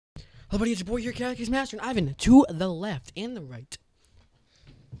Hello, buddy, it's your boy here, Cactus Master, and Ivan, to the left and the right.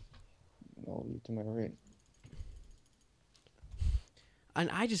 No, you to my right. And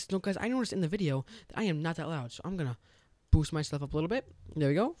I just, look, guys, I noticed in the video that I am not that loud, so I'm gonna boost myself up a little bit. There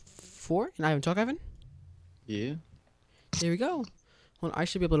we go. 4, and Ivan, talk, Ivan. Yeah. There we go. Well, I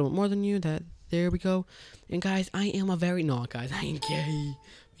should be a little bit more than you. There we go. And guys, I am a very, no, guys, I ain't gay.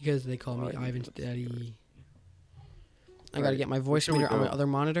 Because they call me Ivan's daddy. I gotta get my voice meter on my other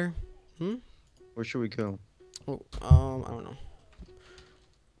monitor. Where should we go? Oh, I don't know.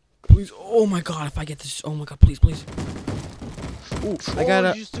 Please, oh my god, if I get this, oh my god, please, please. Ooh, I gotta.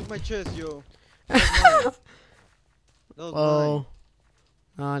 You just took my chest, yo. That was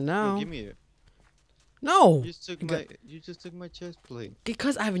mine. No. Yo, give me it. No. You just took my chest plate.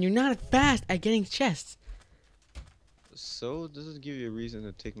 Because, Ivan, you're not fast at getting chests. So does this give you a reason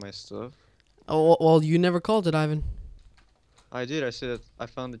to take my stuff? Oh, well, you never called it, Ivan. I did. I said that I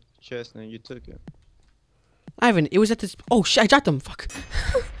found the chest and you took it. Ivan, it was at this. Oh shit! I dropped them. Fuck.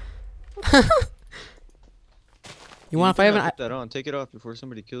 You want to fight, Ivan? Put that on. Take it off before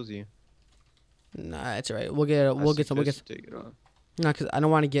somebody kills you. Nah, it's alright. We'll get. We'll get some. We'll get. Take it off. No, cause I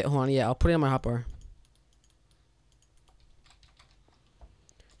don't want to get. Hold on. Yeah, I'll put it on my hotbar.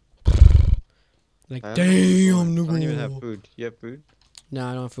 Like, damn, I don't even have food. You have food? No,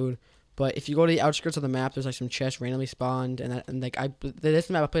 I don't have food. But if you go to the outskirts of the map, there's like some chests randomly spawned, and like this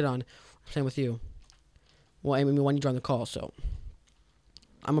map I played on. I'm playing with you. Well, I mean when you join the call, so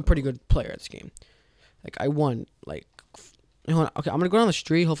I'm a pretty good player at this game. Like I won. Like, hold on. Okay, I'm gonna go down the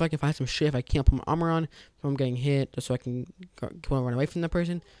street. Hopefully I can find some shit. If I can't put my armor on, if I'm getting hit, just so I can go and run away from that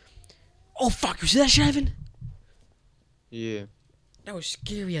person. Oh fuck! You see that shit, Ivan? Yeah. That was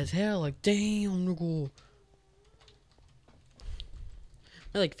scary as hell. Like, damn, nigga.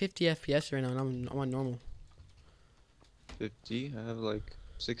 I'm at like 50 FPS right now, and I'm on normal. 50? I have like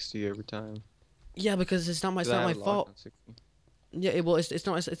 60 every time. Yeah, because it's not my fault. Yeah, well, it's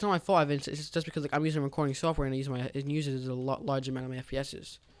not my fault. It's just because like I'm using recording software and it uses a large amount of my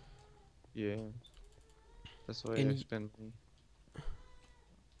FPSs. Yeah. That's why And I spend money.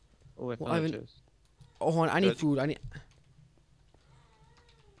 Oh, I Well, found a Ivan- chest. Oh, hold on, I need food. I need.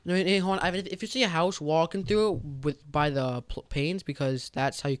 No, hey, hold on. Ivan, if you see a house, walking through it by the panes, because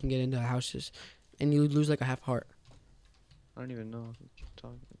that's how you can get into houses, and you lose like a half heart. I don't even know what you're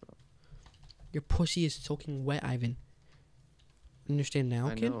talking about. Your pussy is soaking wet, Ivan. Understand now,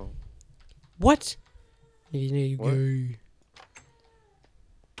 I kid? know. What? You What? gay.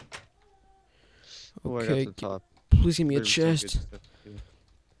 Oh, I got Okay, to the top. please give me a There's some good chest. stuff,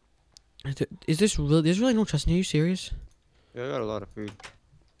 too. Is this really? There's really no chest in here. Are you serious? Yeah, I got a lot of food.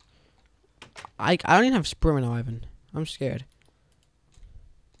 I don't even have sperm now, Ivan. I'm scared.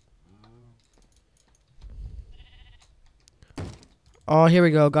 Oh, here we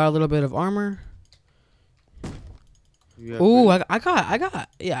go. Got a little bit of armor. You have Ooh, food? I got.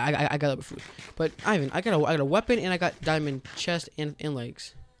 Yeah, I got a little bit of food. But Ivan, I got a weapon and I got diamond chest and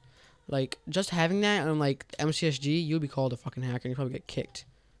legs. Like just having that on like MCSG, you'd be called a fucking hacker and you'd probably get kicked.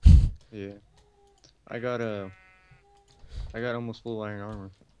 Yeah. I got almost full iron armor.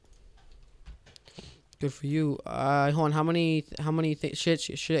 Good for you. Hold on. How many shit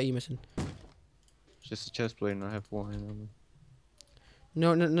are you missing? Just a chest plate and I have full iron armor.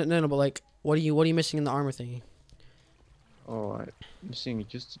 No. But like, what are you missing in the armor thingy? Oh, I'm missing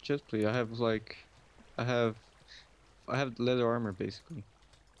just a chest plate. I have like, I have leather armor basically.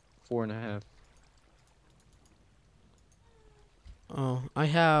 4.5. Oh, I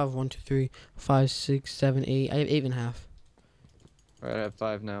have 1, 2, 3, 5, 6, 7, 8. I have 8.5. Alright, I have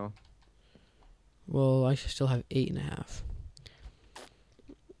 5 now. Well, I still have 8.5.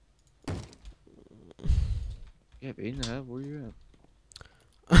 You have 8.5? Where you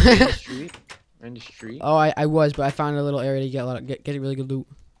at? In the street? In the street? Oh, I was, but I found a little area to get really good loot.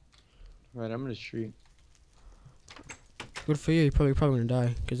 Right, I'm in the street. Good for you. You're probably gonna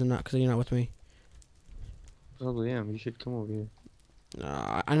die because you're not with me. Probably am. You should come over here.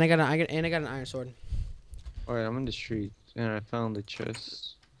 And I got an iron sword. Alright, I'm in the street and I found the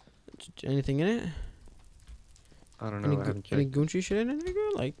chest. Anything in it? I don't know. I haven't Any checked. Gucci shit in it,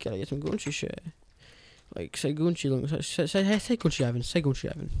 nigga? Like, gotta get some Gucci shit. Like, say Gucci. Say Gucci, Ivan. Say Gucci,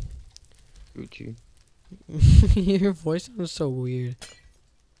 Ivan. Gucci. Your voice sounds so weird.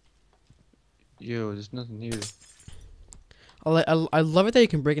 Yo, there's nothing here. I love it that you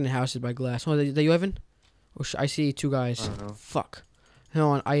can break into houses by glass. Oh, that you, Evan? Oh, I see 2 guys. I don't know. Fuck.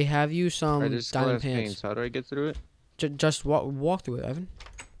 Hold on. I have you some Alright, there's diamond glass pants. panes. How do I get through it? Just walk through it, Evan.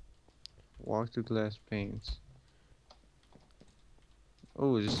 Walk through glass panes.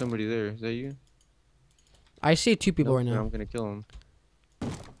 Oh, is there somebody there? Is that you? I see 2 people Nope, right now. I'm gonna kill him.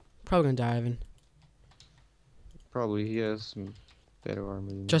 Probably gonna die, Ivan. Probably he has some better armor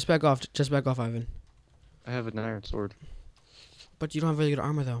than me. Just back off. Just back off, Ivan. I have an iron sword. But you don't have really good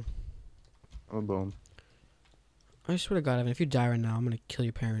armor, though. I'm a bum. I swear to God, Ivan, if you die right now, I'm gonna kill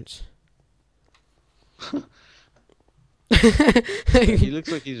your parents. He looks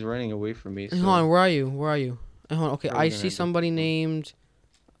like he's running away from me. So Hold on, where are you? Where are you? Hold on, okay, Probably I gonna see end up somebody with named.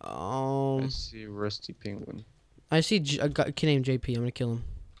 I see Rusty Penguin. I see a kid named JP. I'm gonna kill him.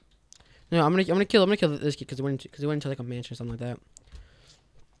 No, I'm gonna kill this kid because he went into like a mansion or something like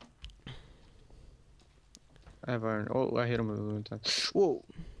that. I have iron. Oh, I hit him a million times. Whoa!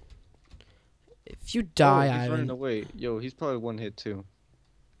 If you die, oh, he's running Ivan. away. Yo, he's probably one hit too.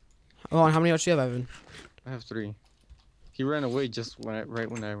 Hold on, how many hearts do you have, Ivan? I have 3. He ran away just right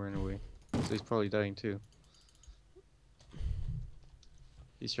when I ran away, so he's probably dying too.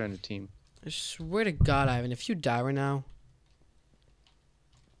 He's trying to team. I swear to God, Ivan, if you die right now.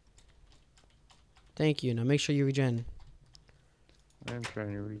 Thank you. Now make sure you regen. I am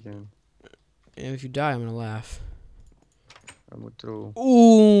trying to regen. And if you die, I'm gonna laugh. I'm gonna throw.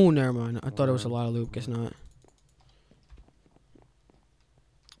 Ooh, never mind. I thought it was a Wow. lot of loot. Guess not.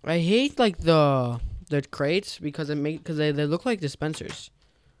 I hate like the crates because they look like dispensers.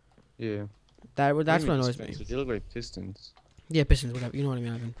 Yeah. That's What what do you mean annoys me. dispensers? They look like pistons. Yeah, pistons, whatever. You know what I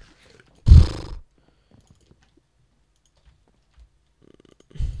mean, Ivan.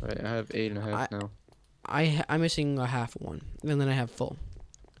 Right, I have 8.5 now. I'm missing a half one, and then I have full.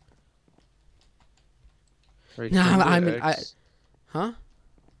 Right, Nah, come to X. Huh?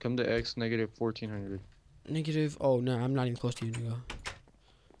 Come to X negative 1400. Negative. Oh no, I'm not even close to you, Nigo.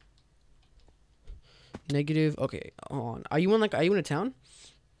 Negative. Okay, hold on. Are you in a town?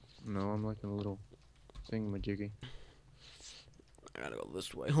 No, I'm like in a little thingamajiggy. I gotta go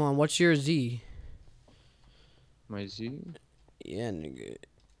this way. Hold on. What's your Z? My Z Yeah, nigga.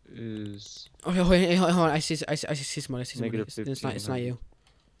 is Okay, wait, hold on. I see somebody. Negative It's not 1500. you.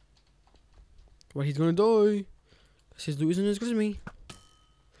 Well, he's gonna die. He's losing as good as me.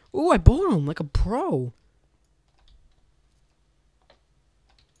 Ooh, I bought him like a pro.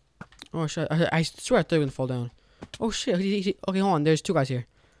 Oh shit! I swear I thought he was gonna fall down. Oh shit! Okay, hold on. There's 2 guys here.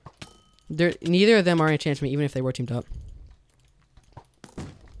 Neither of them are any chance for me, even if they were teamed up.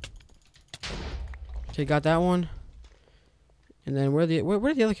 Okay, got that one. And then where did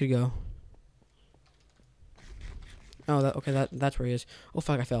the other kid go? Oh, that's where he is. Oh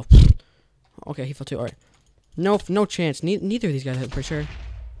fuck! I fell. Okay, he fell too. All right. No chance. Neither of these guys, I'm pretty sure.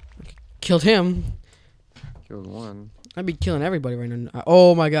 Okay, killed him. killed one. I'd be killing everybody right now.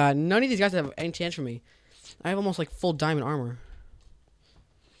 Oh my God! None of these guys have any chance for me. I have almost like full diamond armor.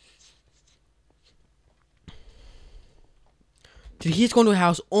 Dude, he's going to a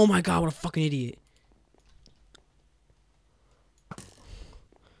house. Oh my God! What a fucking idiot.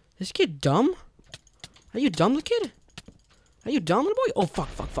 This kid dumb? Are you dumb, little kid? Are you dumb, little boy? Oh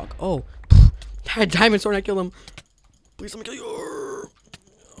fuck! Oh, I had a diamond sword and I killed him. Please let me kill you.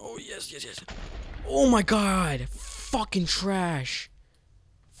 Oh yes. Oh my God! Fucking trash.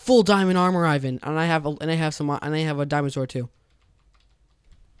 Full diamond armor, Ivan, and I have a diamond sword too.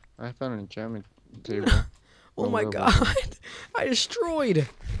 I found an enchantment table. Oh my level. God! I destroyed.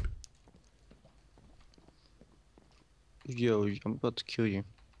 Yo, I'm about to kill you.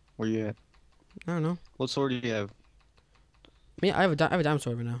 Where you at? I don't know. What sword do you have? Me, I have a diamond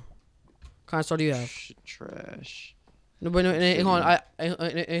sword right now. What kind of sword do you have? Trash. No, but no, hold on.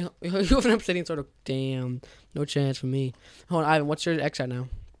 You have an obsidian sword. Damn, no chance for me. Hold on, Ivan. What's your X at now?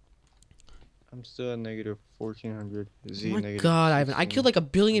 I'm still at negative 1400. Z Oh my negative God, Ivan! I 16. killed like a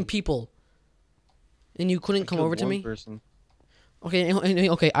billion people, and you couldn't I come killed over to one me. person. Okay,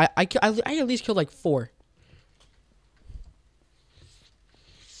 okay. I at least killed like 4.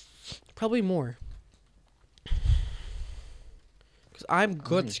 Probably more. Cause I'm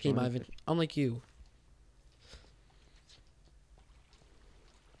good at this game, Ivan. Unlike you.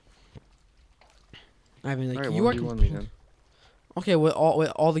 Ivan, like Alright, you are. 1v1 me then. Okay, with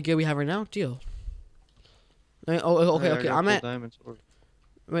all the gear we have right now, deal. Okay. Alright, I got I'm full at. diamond sword.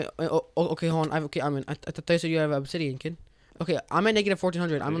 Wait, okay, hold on. Okay, I'm in. I thought you said you have obsidian, kid. Okay, I'm at negative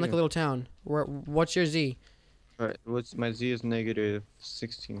 1400. I'm in like a Yeah. little town. What's your Z? Alright, what's my Z is negative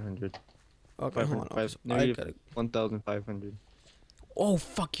 1600. Okay, hold on. Five- I negative gotta. 1500. Oh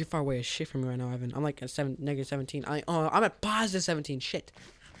fuck, you're far away as shit from me right now, Ivan. I'm like at negative 17. I'm at positive 17. Shit.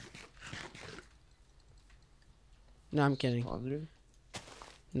 No, I'm kidding. Positive?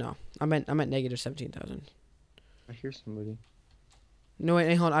 No, I'm at negative 17,000. I hear somebody. No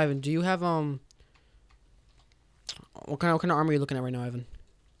wait, hold on, Ivan. Do you have what kind of armor are you looking at right now, Ivan?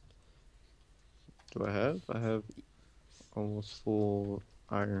 Do I have? I have almost full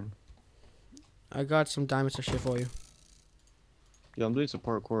iron. I got some diamonds to shit for you. Yeah, I'm doing some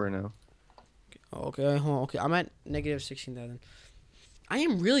parkour right now. Okay, hold on. Okay, I'm at negative 16,000. I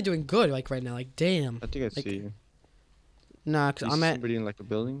am really doing good, like, right now. Like, damn. I think I Like, see you. nah, Do cause you see somebody in like a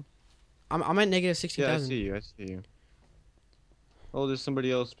building? I'm at negative Yeah, I 16,000. see you. I see you. Oh, there's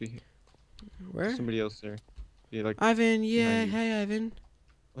somebody else. There's Where? somebody else there. Yeah, like Ivan, yeah, behind you. hey, Ivan.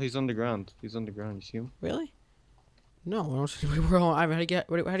 Oh, he's on the ground. He's on the ground. You see him? Really? No, I don't see where Ivan. How do you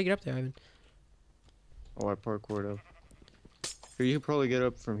get up there, Ivan? Oh, I parkoured up. Here, you could probably get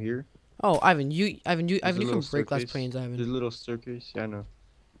up from here. Oh, Ivan, There's a you can little break glass staircase. planes, There's a Ivan. little staircase. Yeah, I know.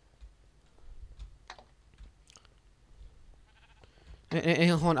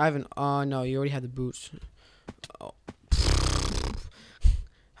 And hold on, Ivan. No, you already had the boots. Oh.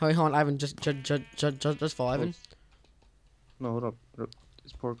 Hold on, Ivan. Just fall, Ivan. Oh, no, hold up. Hold up.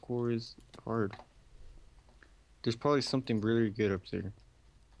 This parkour is hard. There's probably something really good up there.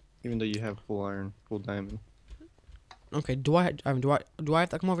 Even though you have full iron, full diamond. Okay, Ivan, do I have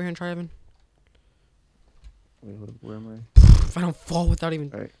to come over here and try, Ivan? Wait, hold up. Where am I? If I don't fall without even.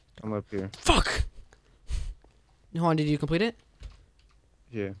 Alright, I'm up here. Fuck! Hold on, did you complete it?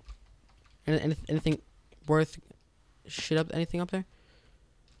 Yeah. Anything worth shit up? Anything up there?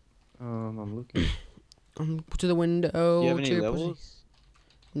 I'm looking. To the window. Do you have to any your pussy. levels?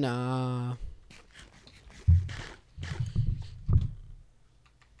 Nah.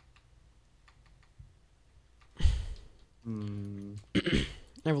 Hmm.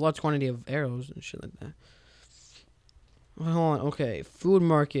 I have a large quantity of arrows and shit like that. Hold on, okay. Food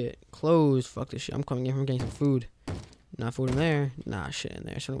market. Closed. Fuck this shit. I'm coming in from getting some food. Not food in there. Nah, shit in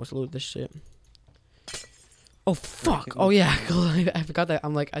there. Someone wants to loot this shit. Oh, fuck. can't Oh, loot yeah. I forgot that.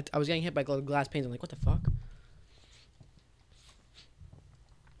 I'm like, I was getting hit by glass panes. I'm like, what the fuck?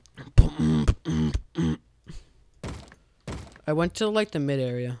 I went to, like, the mid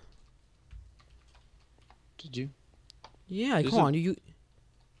area. Did you? Yeah, like, There's come a- on. You.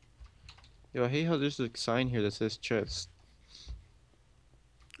 Yo, I hate how there's a sign here that says chest.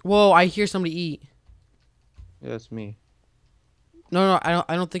 Whoa, I hear somebody eat. Yeah, that's me. No, I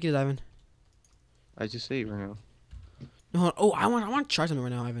don't think it is, Ivan. I just ate right now. No, hold on. Oh, I want to try something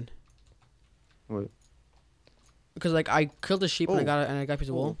right now, Ivan. What? Because like I killed a sheep and Oh. I got a piece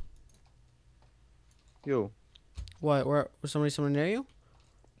of wool. Yo, What? Where was somebody near you?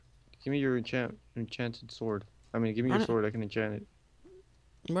 give me your enchanted sword. I mean, give me I your don't- sword. I can enchant it.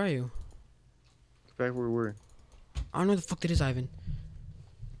 Where are you? Get back where we were. I don't know what the fuck that is, Ivan.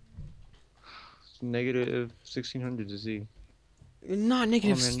 It's negative 1600 to Z. You're not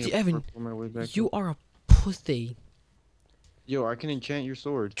negative, Oh, man, I need to Evan. parkour my way back You up. are a pussy. Yo, I can enchant your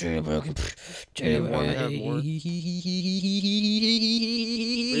sword. Jailbroken. You wanna have more?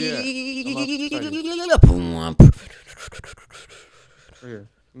 Right here.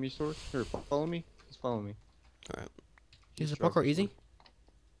 Give me your sword. Here, follow me. Just follow me. Alright. Just Is the drop parkour your easy? sword.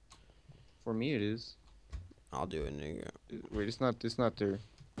 For me, it is. I'll do it, nigga. Wait, it's not. It's not there.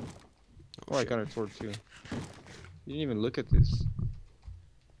 Oh, I shit. got a sword too. You didn't even look at this.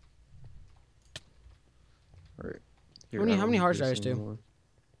 Alright. How many hearts did I just do? Anymore.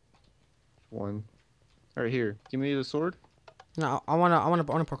 One. Alright, here. Give me the sword. No, I wanna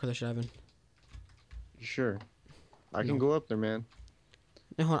parkour this shit, Ivan. You sure? I can No. go up there, man.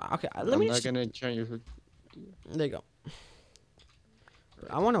 No, hold on. Okay, let I'm me not just. gonna enchant your. There you go.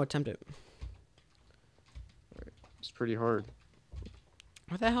 I want to attempt it. It's pretty hard.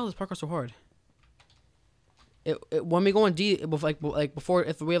 What the hell is parkour so hard? When we go in D, like before,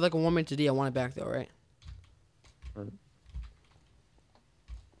 if we have like a 1 minute to D, I want it back though, right? I'm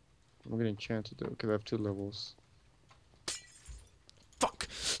gonna enchant it though, because I have 2 levels. Fuck!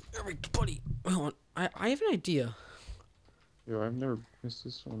 Everybody, hold on. I have an idea. Yo, I've never missed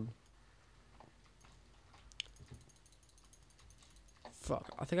this one. Fuck!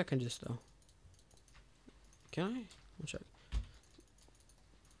 I think I can do this though. Can I? Let me check.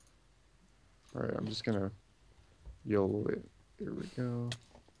 Alright, I'm just gonna YOLO it. Here we go.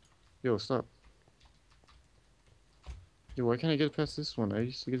 Yo, stop. Yo, why can't I get past this one? I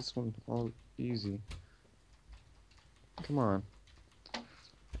used to get this one all easy. Come on.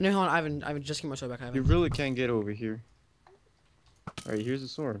 No, hold on. Ivan, just get my sword back, You Ivan. really can't get over here. Alright, here's the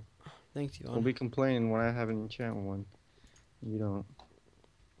sword. Thanks, you. Don't be complaining when I have an enchant one. You don't.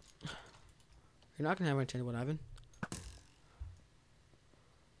 You're not gonna have an enchanted one, Ivan.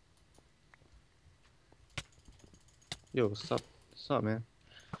 Yo, stop. Stop, man.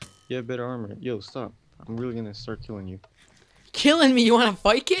 You have better armor. Yo, stop. I'm really gonna start killing you. Killing me? You wanna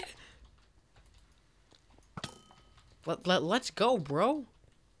fight, kid? Let's go, bro.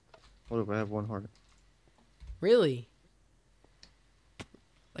 What if I have 1 heart? Really?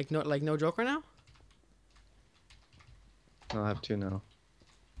 Like no joke right now? No, I have two now.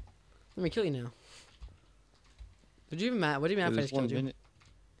 Let me kill you now. Did you even mad? What do you mean if I There's just killed you? minute.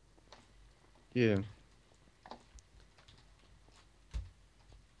 Yeah.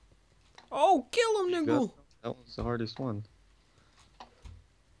 Oh, kill him, You got nigga! that one's the hardest one.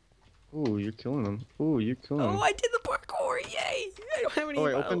 Ooh, you're killing him. Ooh, you're killing Oh, him. I did the parkour! Yay! I don't have any. Oh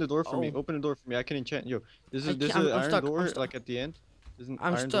wait, open the door for me. Oh. Open the door for me. I can enchant. Yo, this I is this can't- is an I'm iron stuck, I'm door stuck. like at the end. There's an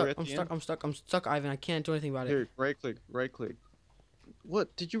I'm iron door stuck. at I'm the stuck. end. I'm stuck. I'm stuck, Ivan. I can't do anything about it. Here, right click, right click.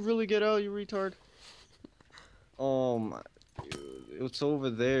 What? Did you really get out, you retard? Oh my, dude, it's over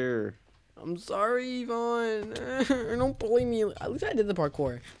there. I'm sorry, Yvonne. Don't bully me. At least I did the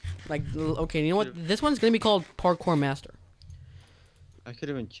parkour. Like, okay, you know what? This one's gonna be called Parkour Master. I could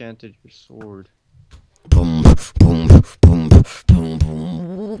have enchanted your sword. Boom, boom, boom, boom, boom,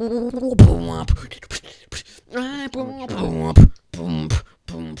 boom, boom,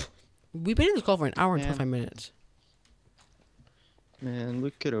 boom. We've been in this call for an hour and Man. 25 minutes. Man,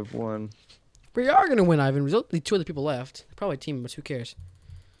 we could have won. We are gonna win, Ivan. There's only two other people left. Probably a team, but who cares?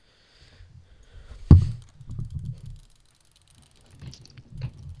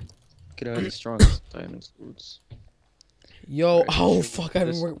 Could have had the strongest diamond swords. Yo, Alright, oh should fuck,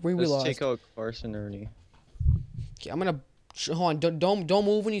 Ivan, let's- we let's lost. take out Carson Ernie. Okay, I'm gonna hold on. Don't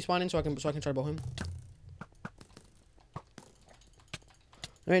move when you spawn in, so I can try to bow him.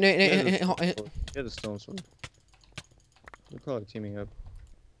 Wait, Get the stone sword. We're probably teaming up.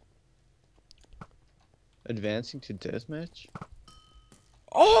 Advancing to deathmatch?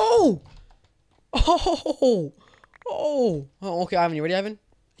 Oh! Oh! Oh! Oh, okay, Ivan, you ready, Ivan?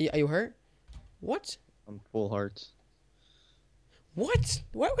 Are you hurt? What? I'm full hearts. What?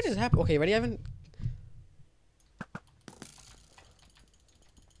 What just happened? Okay, ready, Ivan?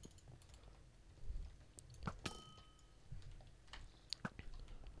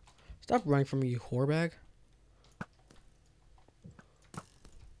 Stop running from me, you whore bag.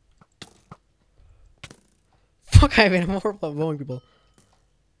 Fuck, Ivan, I'm horrible at bowling people.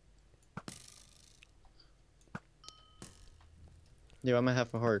 Yeah, I'm at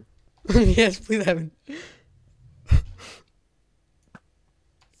half a heart. Yes, please, Ivan.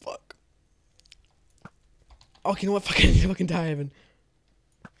 Fuck. Oh, you know what? Fucking die, Ivan.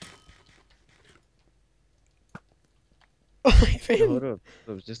 Yo, hold Ivan, up.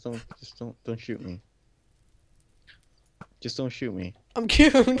 Look, don't shoot me. Just don't shoot me. I'm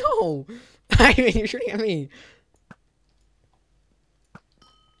cute. No, Ivan, you're shooting at me.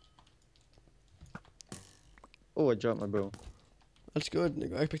 Oh, I dropped my bow. That's good,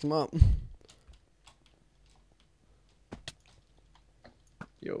 nigga. I picked him up.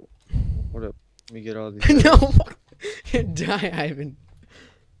 Yo, what up? Let me get all these. No, fuck. Die, Ivan.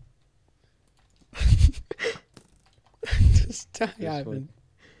 Just die, This Ivan. one.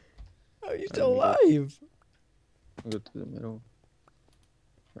 Oh, you're Alright, still let me alive. I'll go to the middle.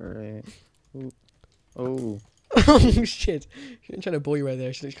 Alright. Ooh. Oh. Oh shit! She didn't try to bully you right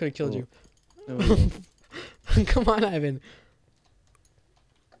there. She could have killed you. No. Come on, Ivan.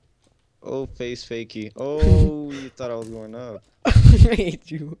 Oh, face fakey. Oh, you thought I was going up. I hate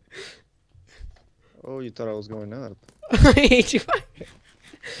you. Oh, you thought I was going up. I hate you.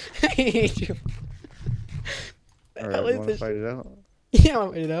 I hate you. Alright, you wanna fight it out? Yeah,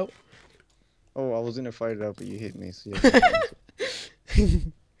 I'll fight it out. Oh, I was gonna fight it out, but you hit me, so yeah.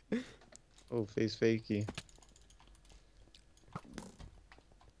 Oh, face fakey.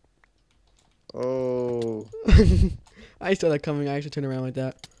 Oh. I saw that coming. I actually turned around like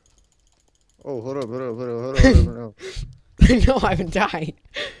that. Oh, hold up. No, Ivan, die.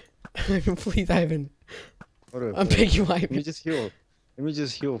 Ivan, please, Ivan. Hold up. I'm picking you, Let me Ivan. just heal. Let me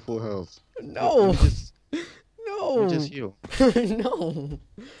just heal full health. No, Let me just no, heal. no.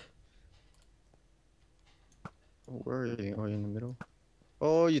 Oh, where are you? Oh, you're in the middle?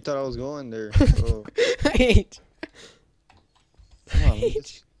 Oh, you thought I was going there. Oh, I hate. come on, let me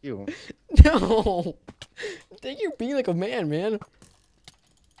just heal. No. I think you're being like a man.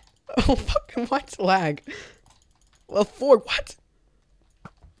 Oh, fucking what? Lag. Well, Ford, what?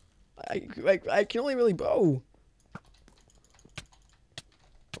 I can only really bow.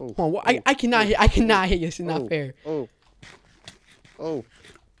 Oh, Hold on, what? I cannot hit. I cannot hit you. This is not fair. oh, oh,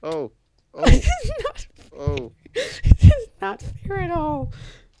 oh, This oh, is not. oh, This is not fair at all.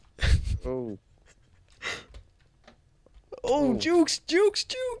 oh, Oh, Oh. jukes. oh,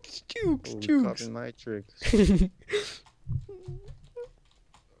 you copying my tricks.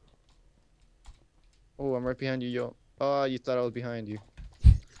 Oh, I'm right behind you, yo. Oh, you thought I was behind you.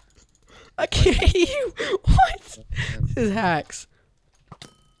 I can't hit you. What? Man, This is hacks.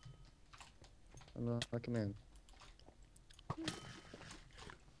 I'm not like a man.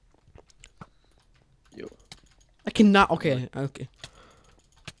 Yo. I cannot. Okay. Okay.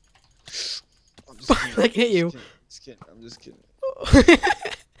 I'm just Fuck, kidding. I can hit you. Just kidding. I'm just kidding.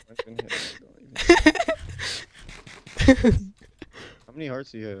 I'm gonna hit you, don't even- How many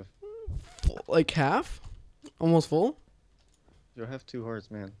hearts do you have? Like half, almost full. You have 2 hearts,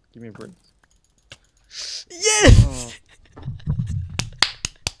 man. Give me a break. Yes. Oh.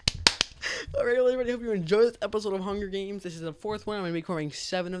 Alright, well, everybody, hope you enjoyed this episode of Hunger Games. This is the 4th one. I'm going to be covering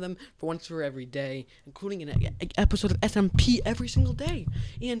 7 of them for once for every day, including an episode of SMP every single day.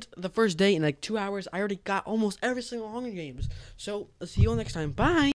 And the first day, in like 2 hours, I already got almost every single Hunger Games. So, I'll see you all next time. Bye!